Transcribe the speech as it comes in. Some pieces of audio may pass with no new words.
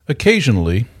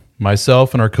Occasionally,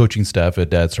 myself and our coaching staff at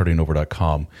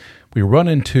dadstartingover.com, we run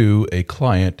into a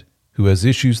client who has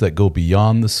issues that go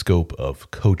beyond the scope of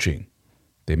coaching.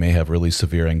 They may have really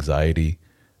severe anxiety,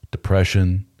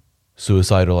 depression,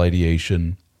 suicidal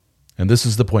ideation, and this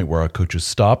is the point where our coaches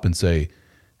stop and say,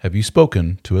 "Have you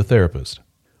spoken to a therapist?"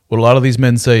 What a lot of these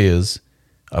men say is,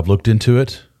 "I've looked into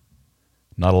it,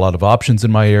 not a lot of options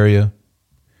in my area,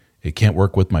 it can't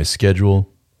work with my schedule,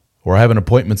 or I have an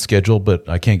appointment scheduled, but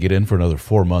I can't get in for another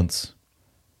 4 months."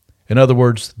 In other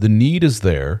words, the need is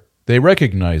there. They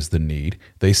recognize the need.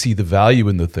 They see the value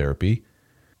in the therapy,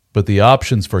 but the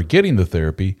options for getting the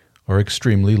therapy are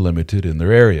extremely limited in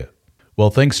their area. Well,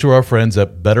 thanks to our friends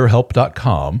at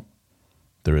BetterHelp.com,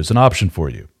 there is an option for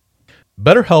you.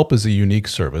 BetterHelp is a unique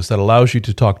service that allows you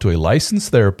to talk to a licensed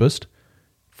therapist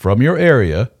from your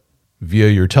area via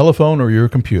your telephone or your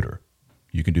computer.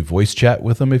 You can do voice chat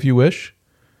with them if you wish.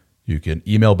 You can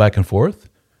email back and forth.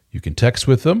 You can text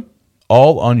with them,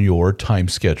 all on your time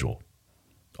schedule,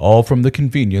 all from the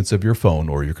convenience of your phone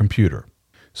or your computer.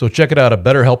 So check it out at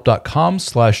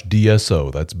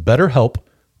betterhelp.com/DSO. That's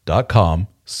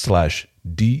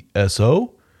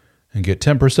betterhelp.com/DSO and get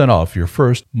 10% off your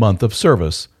first month of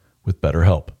service with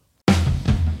BetterHelp.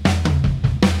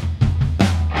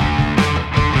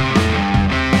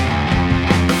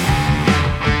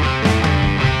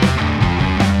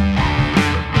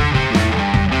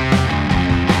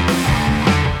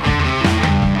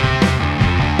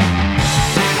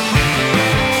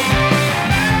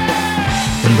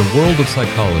 In the world of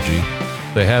psychology,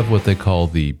 they have what they call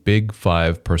the Big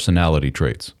Five personality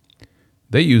traits.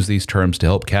 They use these terms to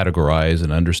help categorize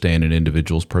and understand an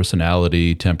individual's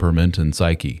personality, temperament, and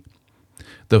psyche.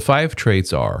 The 5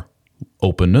 traits are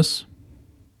openness,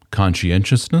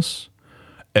 conscientiousness,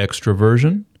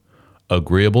 extroversion,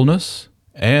 agreeableness,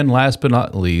 and last but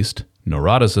not least,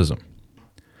 neuroticism.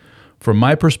 From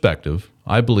my perspective,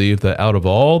 I believe that out of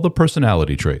all the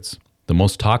personality traits, the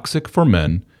most toxic for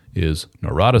men is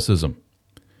neuroticism.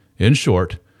 In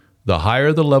short, the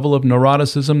higher the level of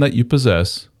neuroticism that you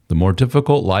possess, the more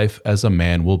difficult life as a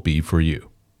man will be for you.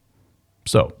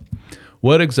 So,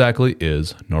 what exactly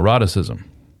is neuroticism?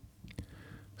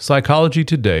 Psychology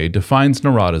Today defines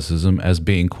neuroticism as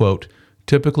being, quote,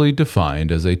 typically defined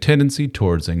as a tendency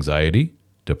towards anxiety,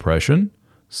 depression,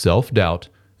 self-doubt,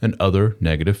 and other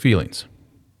negative feelings.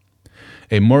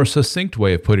 A more succinct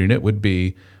way of putting it would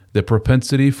be the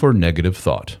propensity for negative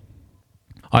thought.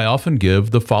 I often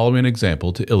give the following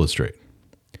example to illustrate.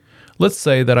 Let's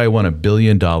say that I won $1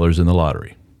 billion in the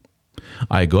lottery.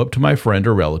 I go up to my friend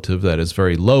or relative that is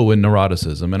very low in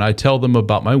neuroticism, and I tell them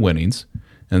about my winnings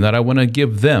and that I want to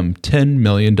give them $10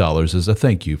 million as a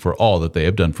thank you for all that they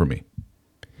have done for me.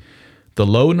 The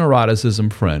low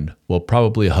neuroticism friend will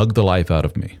probably hug the life out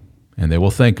of me, and they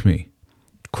will thank me,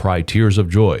 cry tears of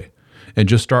joy, and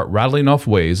just start rattling off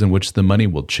ways in which the money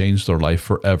will change their life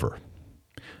forever.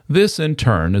 This, in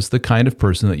turn, is the kind of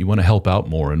person that you want to help out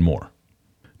more and more.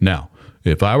 Now,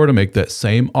 if I were to make that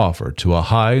same offer to a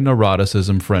high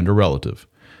neuroticism friend or relative,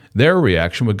 their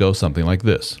reaction would go something like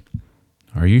this.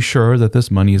 Are you sure that this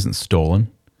money isn't stolen?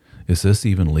 Is this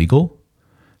even legal?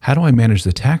 How do I manage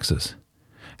the taxes?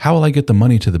 How will I get the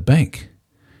money to the bank?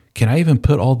 Can I even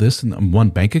put all this in one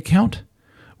bank account?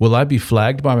 Will I be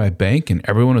flagged by my bank and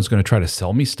everyone is going to try to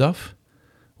sell me stuff?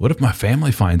 What if my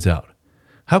family finds out?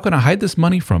 How can I hide this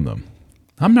money from them?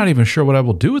 I'm not even sure what I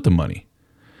will do with the money.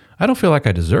 I don't feel like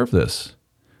I deserve this.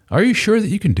 Are you sure that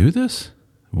you can do this?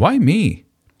 Why me?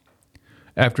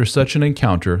 After such an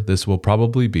encounter, this will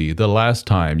probably be the last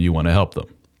time you want to help them.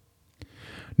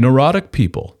 Neurotic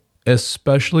people,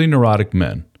 especially neurotic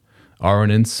men, are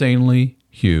an insanely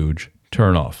huge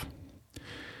turnoff.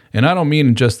 And I don't mean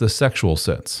in just the sexual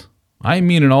sense. I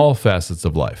mean in all facets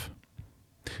of life.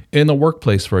 In the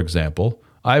workplace, for example,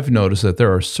 I've noticed that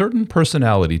there are certain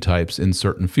personality types in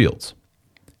certain fields.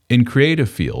 In creative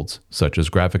fields, such as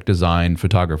graphic design,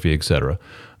 photography, etc.,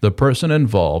 the person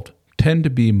involved tend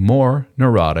to be more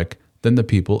neurotic than the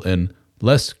people in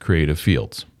less creative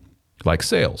fields, like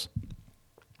sales.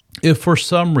 If for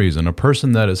some reason a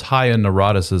person that is high in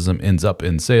neuroticism ends up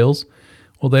in sales,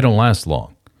 well, they don't last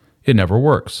long. It never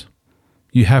works.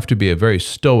 You have to be a very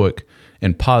stoic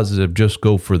and positive, just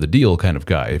go for the deal kind of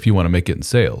guy if you want to make it in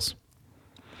sales.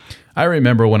 I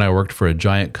remember when I worked for a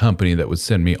giant company that would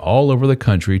send me all over the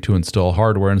country to install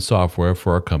hardware and software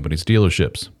for our company's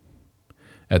dealerships.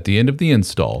 At the end of the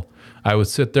install, I would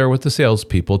sit there with the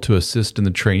salespeople to assist in the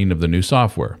training of the new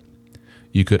software.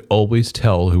 You could always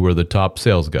tell who were the top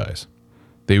sales guys.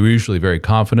 They were usually very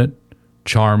confident,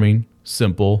 charming,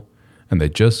 simple, and they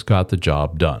just got the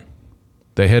job done.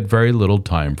 They had very little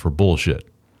time for bullshit.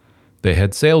 They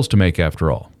had sales to make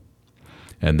after all.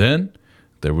 And then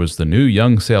there was the new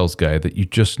young sales guy that you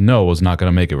just know was not going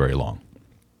to make it very long.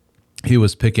 He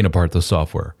was picking apart the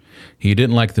software. He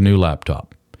didn't like the new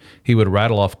laptop. He would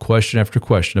rattle off question after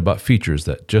question about features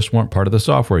that just weren't part of the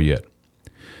software yet.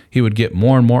 He would get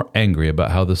more and more angry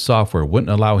about how the software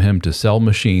wouldn't allow him to sell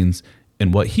machines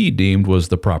in what he deemed was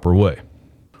the proper way.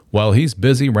 While he's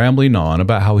busy rambling on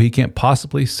about how he can't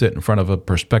possibly sit in front of a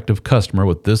prospective customer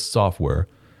with this software,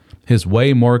 his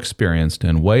way more experienced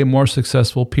and way more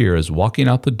successful peer is walking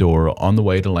out the door on the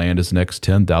way to land his next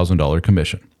 $10,000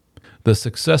 commission. The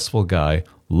successful guy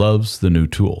loves the new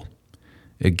tool.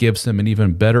 It gives him an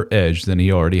even better edge than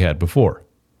he already had before.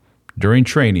 During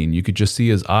training, you could just see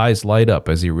his eyes light up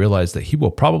as he realized that he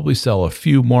will probably sell a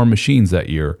few more machines that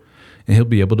year, and he'll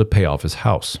be able to pay off his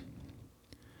house.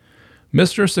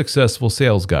 Mr. Successful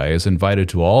Sales Guy is invited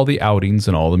to all the outings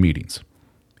and all the meetings.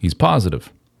 He's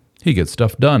positive. He gets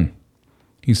stuff done.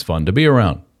 He's fun to be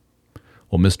around.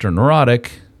 Well, Mr.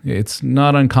 Neurotic, it's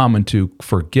not uncommon to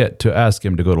forget to ask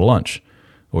him to go to lunch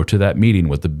or to that meeting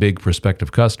with the big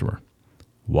prospective customer.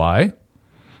 Why?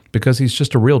 Because he's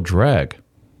just a real drag.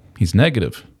 He's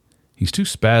negative. He's too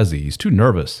spazzy. He's too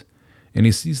nervous. And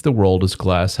he sees the world as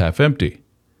glass half empty.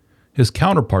 His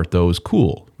counterpart, though, is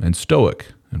cool and stoic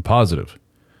and positive.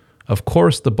 Of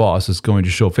course, the boss is going to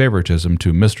show favoritism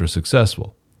to Mr.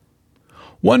 Successful.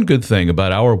 One good thing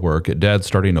about our work at Dad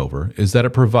Starting Over is that it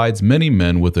provides many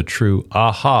men with a true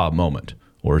aha moment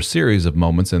or a series of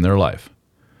moments in their life.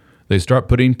 They start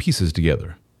putting pieces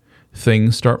together.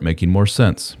 Things start making more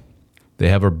sense. They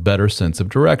have a better sense of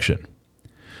direction.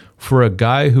 For a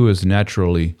guy who is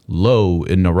naturally low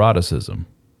in neuroticism,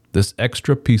 this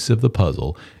extra piece of the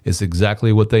puzzle is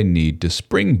exactly what they need to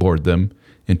springboard them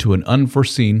into an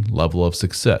unforeseen level of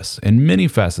success in many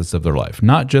facets of their life,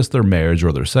 not just their marriage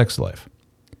or their sex life.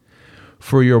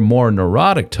 For your more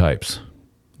neurotic types,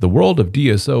 the world of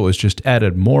DSO has just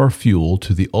added more fuel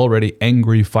to the already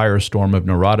angry firestorm of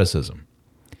neuroticism.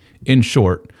 In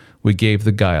short, we gave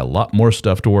the guy a lot more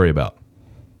stuff to worry about.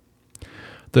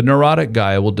 The neurotic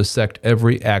guy will dissect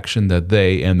every action that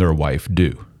they and their wife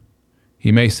do.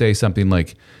 He may say something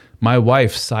like, "My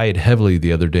wife sighed heavily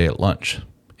the other day at lunch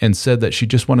and said that she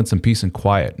just wanted some peace and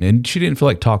quiet, and she didn't feel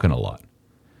like talking a lot.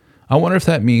 I wonder if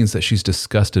that means that she's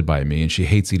disgusted by me and she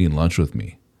hates eating lunch with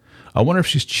me. I wonder if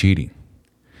she's cheating.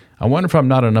 I wonder if I'm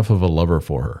not enough of a lover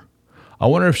for her. I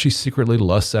wonder if she secretly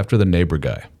lusts after the neighbor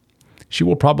guy. She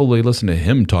will probably listen to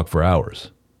him talk for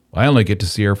hours. I only get to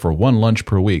see her for one lunch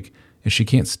per week, and she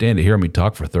can't stand to hear me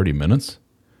talk for 30 minutes.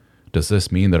 Does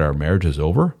this mean that our marriage is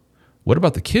over? What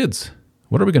about the kids?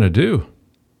 What are we going to do?"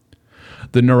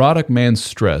 The neurotic man's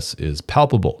stress is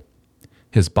palpable.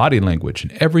 His body language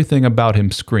and everything about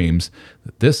him screams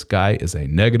that this guy is a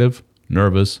negative,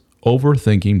 nervous,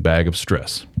 overthinking bag of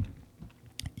stress.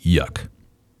 Yuck.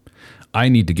 I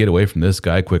need to get away from this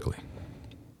guy quickly.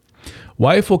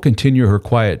 Wife will continue her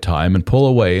quiet time and pull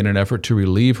away in an effort to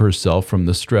relieve herself from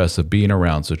the stress of being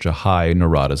around such a high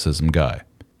neuroticism guy.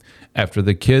 After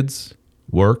the kids,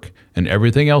 work, and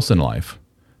everything else in life,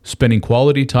 spending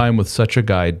quality time with such a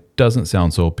guy doesn't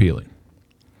sound so appealing.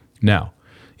 Now,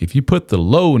 if you put the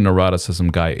low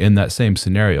neuroticism guy in that same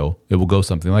scenario, it will go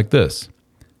something like this.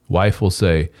 Wife will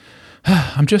say,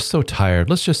 "I'm just so tired.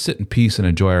 Let's just sit in peace and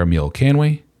enjoy our meal, can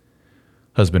we?"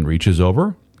 Husband reaches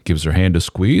over, gives her hand a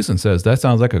squeeze, and says, "That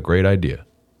sounds like a great idea."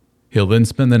 He'll then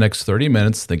spend the next 30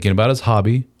 minutes thinking about his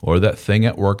hobby or that thing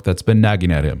at work that's been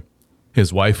nagging at him.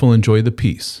 His wife will enjoy the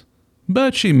peace,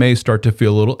 but she may start to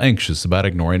feel a little anxious about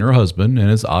ignoring her husband and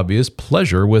his obvious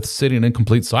pleasure with sitting in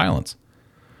complete silence.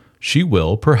 She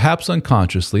will, perhaps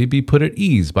unconsciously, be put at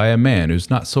ease by a man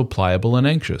who's not so pliable and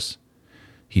anxious.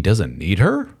 He doesn't need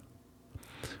her?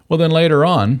 Well, then later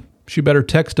on, she better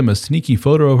text him a sneaky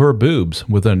photo of her boobs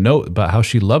with a note about how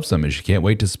she loves him and she can't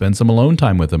wait to spend some alone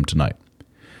time with him tonight.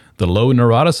 The low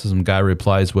neuroticism guy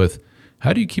replies with,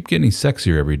 "How do you keep getting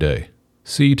sexier every day?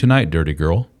 See you tonight, dirty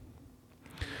girl."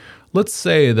 Let's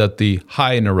say that the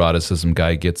high neuroticism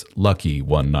guy gets lucky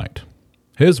one night.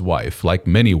 His wife, like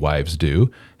many wives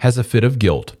do, has a fit of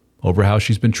guilt over how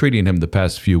she's been treating him the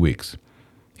past few weeks.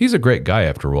 He's a great guy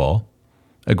after all,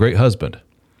 a great husband.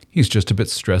 He's just a bit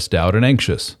stressed out and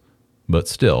anxious, but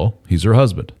still, he's her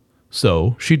husband.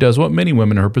 So she does what many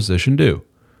women in her position do.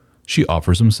 She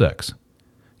offers him sex.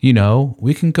 "You know,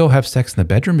 we can go have sex in the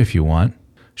bedroom if you want,"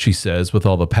 she says with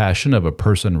all the passion of a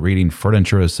person reading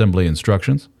furniture assembly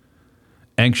instructions.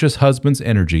 Anxious husband's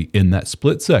energy in that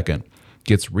split second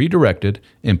gets redirected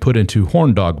and put into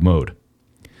horn dog mode.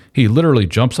 He literally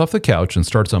jumps off the couch and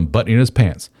starts unbuttoning his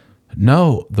pants.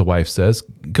 "No," the wife says,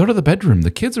 "go to the bedroom.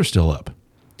 The kids are still up."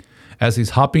 As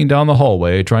he's hopping down the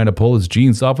hallway, trying to pull his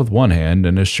jeans off with one hand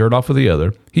and his shirt off with the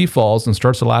other, he falls and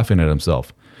starts laughing at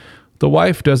himself. The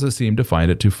wife doesn't seem to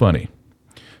find it too funny.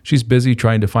 She's busy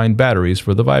trying to find batteries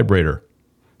for the vibrator.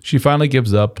 She finally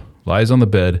gives up, lies on the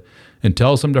bed, and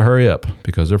tells him to hurry up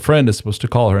because her friend is supposed to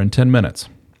call her in 10 minutes.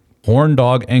 Horn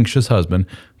dog anxious husband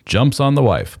jumps on the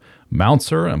wife, mounts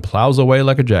her, and plows away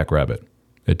like a jackrabbit.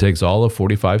 It takes all of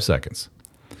 45 seconds.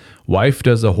 Wife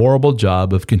does a horrible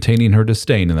job of containing her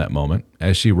disdain in that moment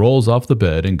as she rolls off the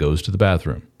bed and goes to the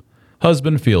bathroom.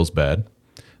 Husband feels bad,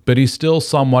 but he's still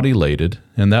somewhat elated,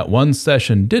 and that one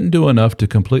session didn't do enough to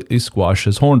completely squash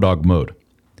his horn dog mode.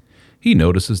 He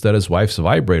notices that his wife's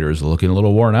vibrator is looking a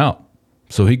little worn out,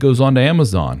 so he goes on to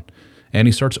Amazon, and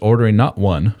he starts ordering not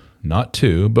one, not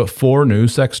two, but 4 new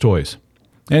sex toys,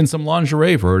 and some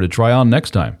lingerie for her to try on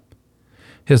next time.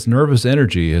 His nervous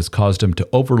energy has caused him to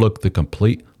overlook the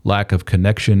complete lack of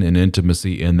connection and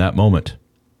intimacy in that moment.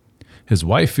 His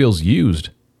wife feels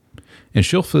used, and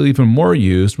she'll feel even more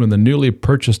used when the newly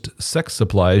purchased sex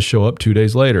supplies show up 2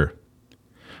 days later.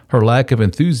 Her lack of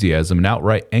enthusiasm and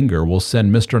outright anger will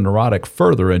send Mr. Neurotic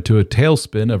further into a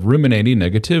tailspin of ruminating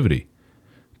negativity.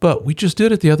 But we just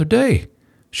did it the other day.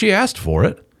 She asked for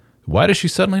it. Why does she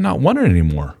suddenly not want it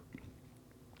anymore?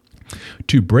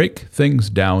 To break things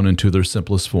down into their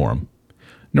simplest form,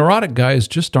 neurotic guys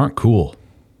just aren't cool.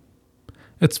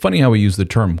 It's funny how we use the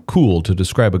term cool to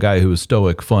describe a guy who is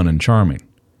stoic, fun, and charming.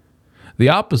 The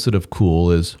opposite of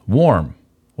cool is warm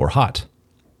or hot.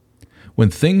 When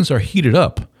things are heated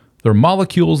up, their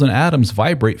molecules and atoms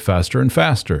vibrate faster and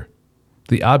faster.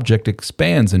 The object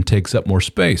expands and takes up more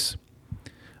space.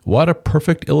 What a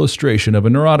perfect illustration of a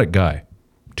neurotic guy.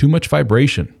 Too much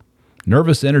vibration,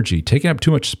 nervous energy, taking up too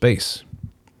much space.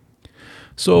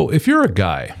 So if you're a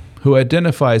guy who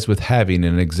identifies with having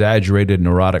an exaggerated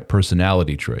neurotic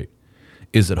personality trait,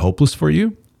 is it hopeless for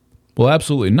you? Well,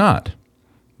 absolutely not,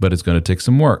 but it's going to take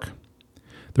some work.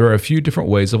 There are a few different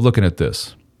ways of looking at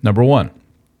this. Number 1,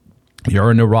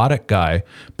 you're a neurotic guy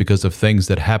because of things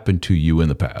that happened to you in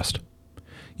the past.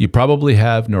 You probably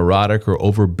have neurotic or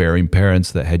overbearing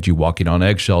parents that had you walking on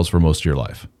eggshells for most of your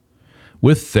life.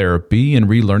 With therapy and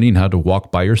relearning how to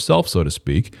walk by yourself, so to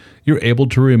speak, you're able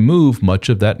to remove much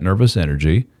of that nervous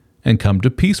energy and come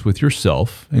to peace with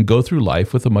yourself and go through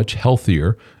life with a much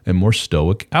healthier and more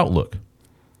stoic outlook.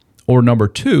 Or number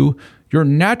 2, you're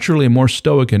naturally more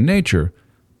stoic in nature,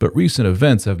 but recent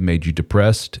events have made you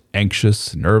depressed,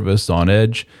 anxious, nervous, on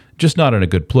edge, just not in a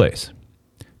good place.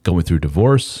 Going through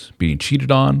divorce, being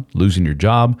cheated on, losing your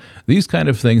job, these kind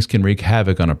of things can wreak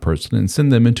havoc on a person and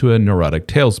send them into a neurotic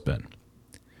tailspin.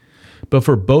 But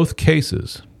for both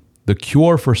cases, the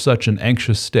cure for such an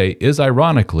anxious state is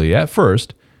ironically, at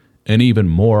first, an even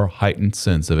more heightened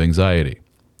sense of anxiety.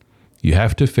 You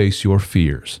have to face your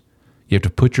fears. You have to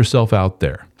put yourself out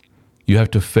there. You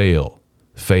have to fail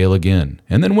again,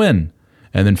 and then win,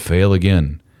 and then fail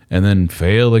again, and then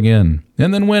fail again,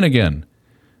 and then win again.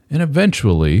 And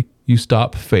eventually, you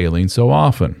stop failing so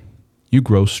often. You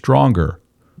grow stronger,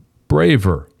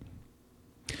 braver.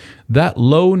 That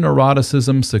low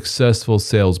neuroticism successful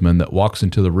salesman that walks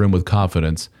into the room with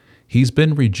confidence, he's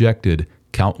been rejected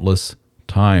countless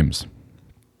times.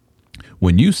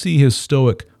 When you see his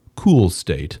stoic, cool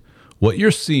state, what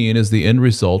you're seeing is the end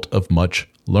result of much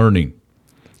learning.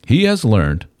 He has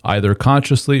learned, either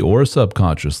consciously or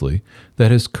subconsciously,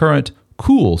 that his current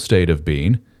cool state of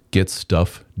being gets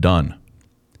stuff done.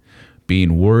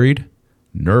 Being worried,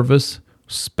 nervous,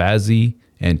 spazzy,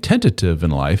 and tentative in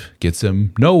life gets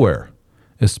him nowhere,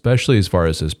 especially as far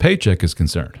as his paycheck is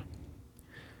concerned.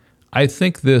 I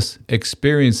think this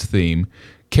experience theme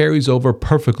carries over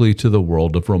perfectly to the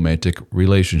world of romantic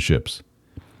relationships.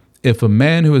 If a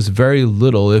man who has very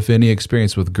little, if any,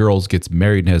 experience with girls gets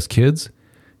married and has kids,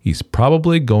 he's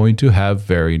probably going to have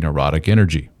very neurotic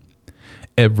energy.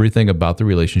 Everything about the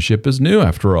relationship is new,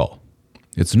 after all.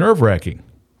 It's nerve-wracking.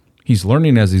 He's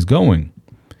learning as he's going.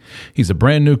 He's a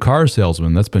brand new car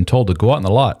salesman that's been told to go out in the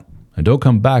lot and don't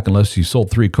come back unless you sold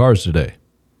 3 cars today.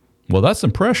 Well, that's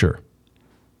some pressure.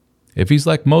 If he's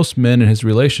like most men in his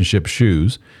relationship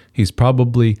shoes, he's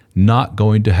probably not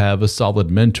going to have a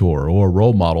solid mentor or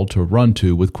role model to run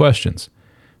to with questions.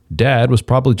 Dad was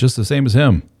probably just the same as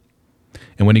him.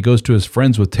 And when he goes to his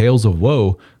friends with tales of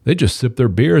woe, they just sip their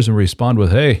beers and respond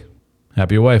with, "Hey,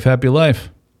 happy wife, happy life."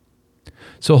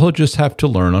 So he'll just have to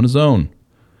learn on his own.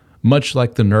 Much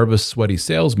like the nervous, sweaty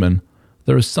salesman,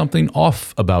 there is something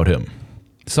off about him.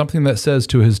 Something that says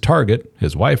to his target,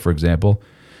 his wife, for example,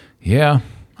 "Yeah,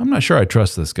 I'm not sure I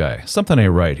trust this guy. Something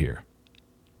ain't right here."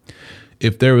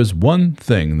 If there is one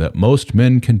thing that most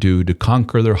men can do to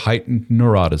conquer their heightened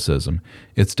neuroticism,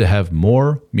 it's to have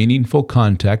more meaningful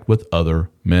contact with other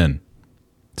men.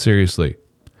 Seriously.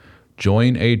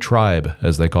 Join a tribe,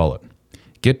 as they call it.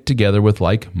 Get together with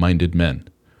like-minded men.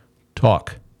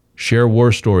 Talk. Share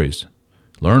war stories.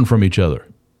 Learn from each other.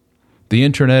 The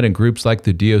internet and groups like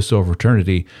the DSO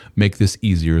fraternity make this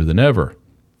easier than ever.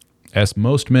 As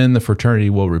most men in the fraternity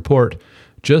will report,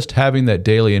 just having that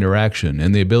daily interaction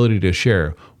and the ability to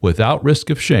share without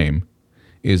risk of shame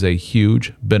is a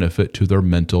huge benefit to their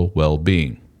mental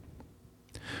well-being.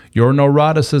 Your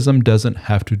neuroticism doesn't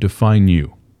have to define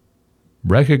you.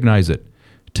 Recognize it,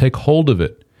 take hold of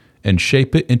it, and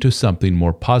shape it into something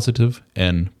more positive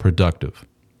and productive.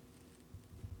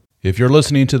 If you're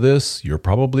listening to this, you're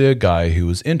probably a guy who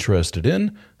is interested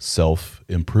in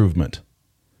self-improvement.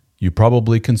 You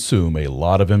probably consume a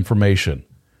lot of information,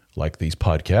 like these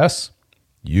podcasts,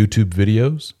 YouTube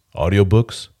videos,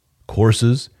 audiobooks,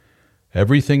 courses,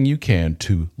 everything you can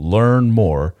to learn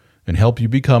more and help you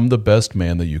become the best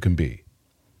man that you can be.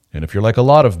 And if you're like a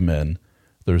lot of men,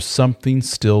 there's something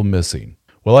still missing.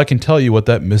 Well, I can tell you what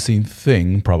that missing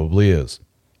thing probably is.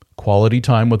 Quality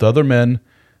time with other men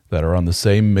that are on the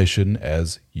same mission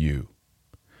as you.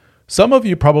 Some of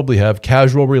you probably have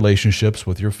casual relationships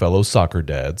with your fellow soccer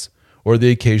dads or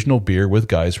the occasional beer with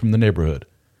guys from the neighborhood,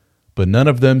 but none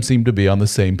of them seem to be on the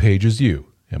same page as you.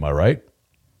 Am I right?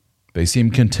 They seem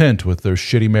content with their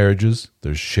shitty marriages,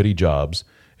 their shitty jobs,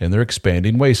 and their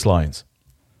expanding waistlines.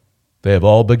 They have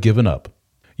all but given up.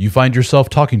 You find yourself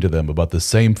talking to them about the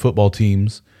same football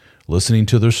teams, listening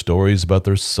to their stories about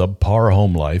their subpar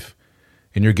home life,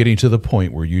 and you're getting to the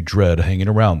point where you dread hanging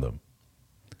around them.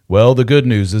 Well, the good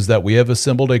news is that we have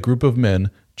assembled a group of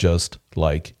men just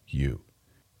like you.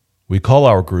 We call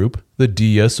our group the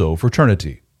DSO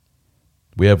Fraternity.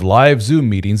 We have live Zoom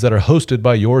meetings that are hosted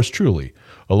by yours truly,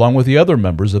 along with the other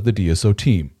members of the DSO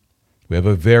team. We have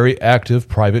a very active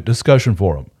private discussion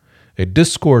forum, a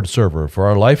Discord server for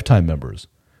our lifetime members,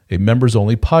 a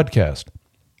members-only podcast,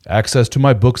 access to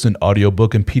my books in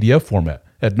audiobook and PDF format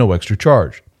at no extra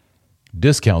charge,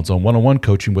 discounts on one-on-one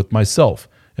coaching with myself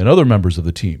and other members of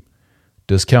the team,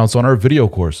 discounts on our video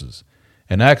courses,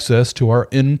 and access to our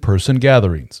in-person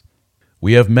gatherings.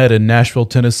 We have met in Nashville,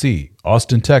 Tennessee,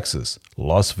 Austin, Texas,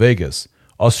 Las Vegas,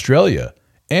 Australia,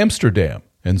 Amsterdam,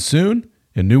 and soon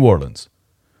in New Orleans.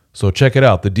 So check it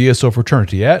out, the DSO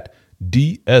Fraternity at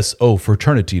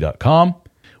dsofraternity.com.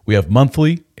 We have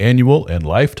monthly, annual, and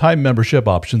lifetime membership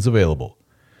options available.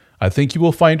 I think you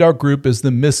will find our group is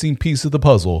the missing piece of the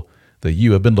puzzle that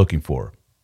you have been looking for.